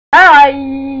Hi,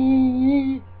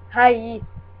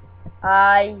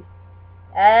 I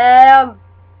am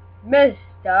Mr.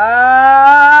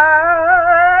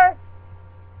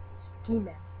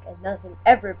 Ski-Mask, and nothing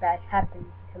ever bad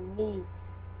happens to me.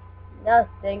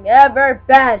 Nothing ever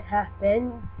bad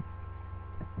happens.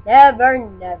 Never,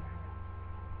 never.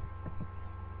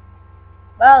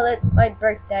 Well, it's my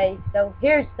birthday, so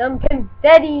here's some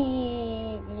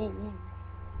confetti.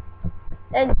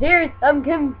 And here's some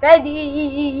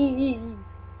confetti.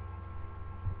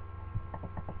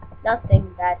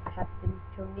 Nothing bad happens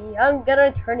to me. I'm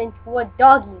gonna turn into a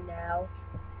doggy now.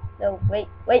 No, wait.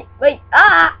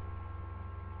 Ah!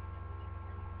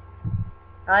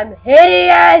 I'm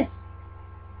hideous!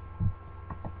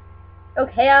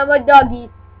 Okay, I'm a doggy.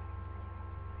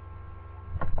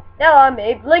 Now I'm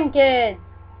Abe Lincoln.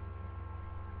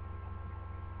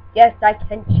 Yes, I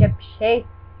can ship shape.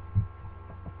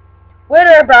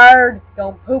 Twitter bird,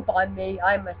 don't poop on me.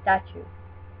 I'm a statue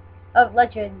of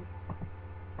legend.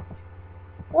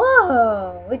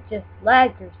 Whoa, it just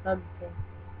lagged or something.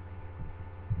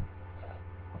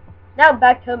 Now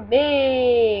back to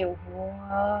me.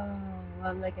 Whoa,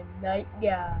 I'm like a night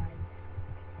guy.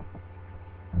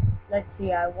 Let's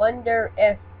see, I wonder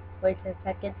if, wait a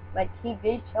second, my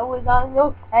TV show is on.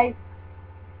 Okay.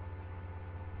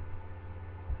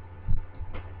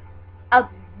 I'll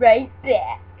be right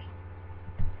back.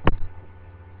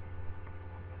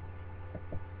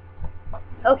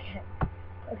 Okay.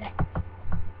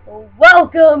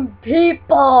 Welcome,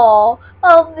 people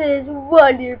of this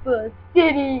wonderful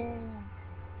city.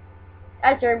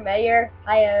 As your mayor,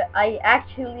 I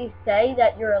actually say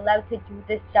that you're allowed to do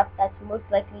this stuff that's most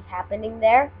likely happening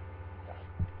there.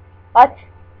 But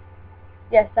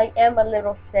yes, I am a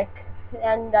little sick,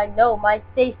 and I know my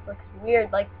face looks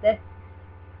weird like this,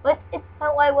 but it's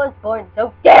how I was born,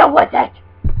 so deal with it.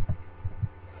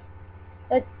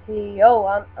 Let's see. Oh,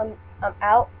 I'm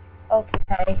out.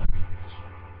 Okay.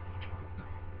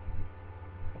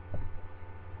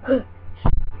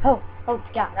 Oh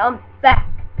God, I'm back,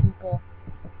 people.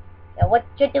 Now what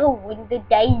you doing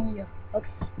today?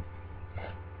 Okay.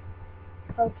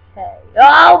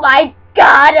 Oh my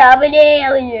God, I'm an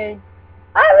alien.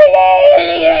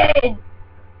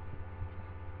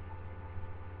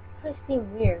 That seems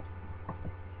weird.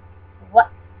 What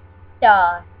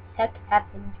the heck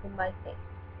happened to my face?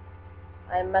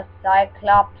 I'm a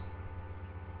Cyclops.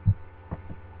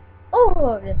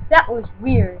 Oh, that was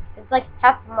weird. It's like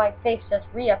half of my face just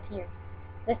reappeared.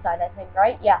 This side, I think,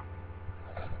 right? Yeah.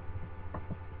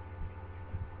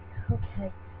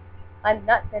 Okay. I'm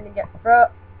not gonna get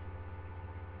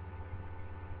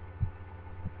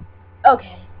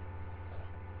Okay.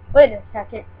 Wait a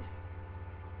second.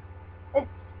 It's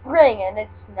spring and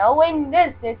it's snowing.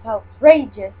 This is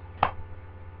outrageous.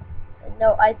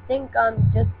 No, I think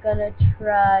I'm just gonna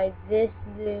try this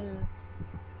little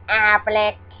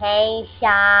application.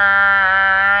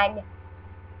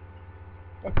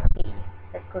 Let's see.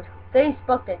 Let's go to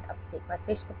Facebook and update my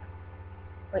Facebook.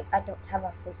 Wait, I don't have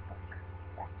a Facebook.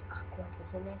 That's awkward,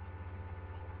 isn't it?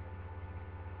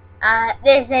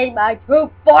 This is my true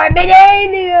form an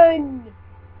alien!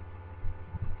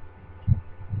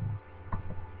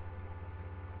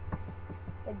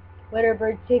 And Twitter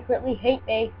bird secretly hate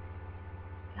me.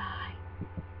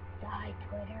 Die,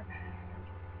 Twitter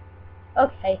bird.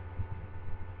 Okay.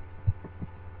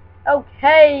 Oh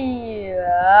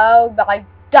my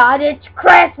God, it's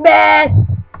Christmas!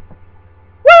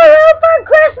 Woo for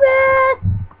Christmas!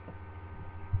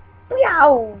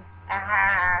 Meow!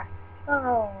 Ah!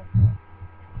 Oh.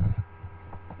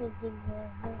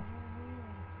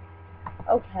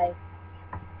 Okay.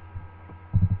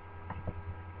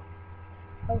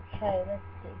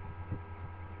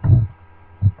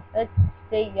 Let's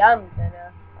see. I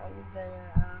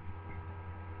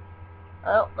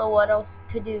don't know what else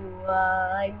to do.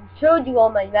 I showed you all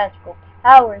my magical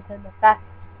powers and the fact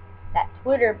that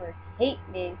Twitter birds hate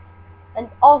me, and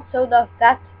also the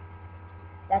fact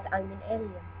that I'm an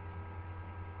alien,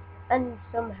 and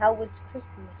somehow it's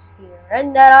Christmas here,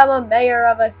 and that I'm a mayor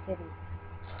of a city.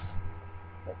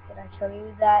 But did I show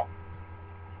you that?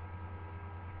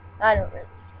 I don't really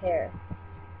care.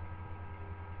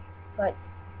 But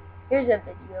here's a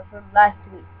video from last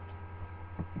week.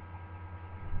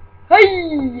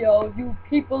 Hey, all you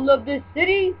people of this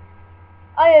city!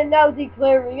 I am now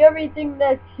declaring everything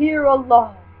that's here a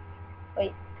law.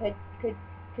 Wait, could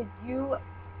you,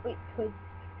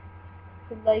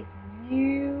 like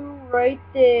you right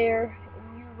there,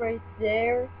 and you right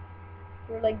there,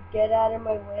 you're like, get out of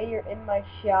my way, you're in my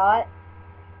shot.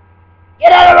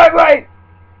 Get out of my way!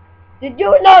 Did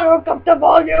you not hook up the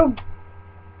volume?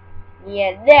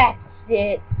 Yeah, that's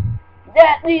it.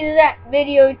 That means that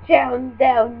video down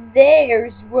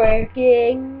there's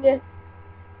working.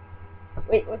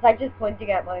 Wait, was I just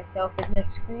pointing at myself in the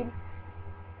screen?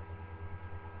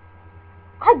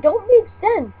 I don't make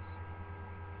sense.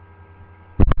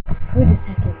 Wait a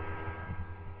second.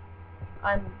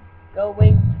 I'm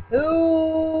going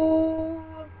to...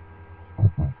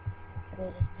 Wait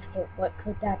a second, what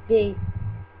could that be?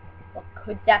 What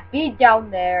could that be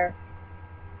down there?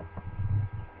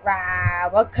 Rah,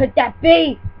 what could that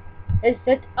be? Is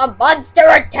it a monster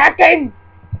attacking?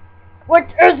 What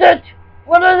is it?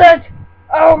 What is it?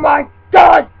 Oh my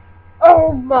god!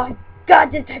 Oh my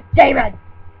god, it's a demon!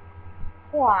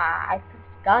 Wow, I press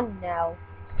gun now.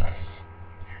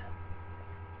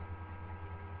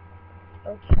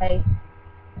 Okay.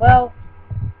 Well,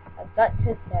 I've got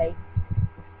to say,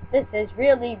 this is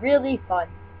really, really fun.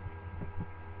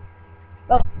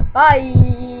 Well, bye!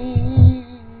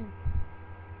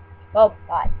 Well,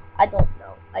 bye. I don't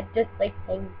know. I just like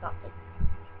saying something.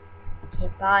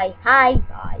 Okay, bye. Hi,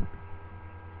 bye.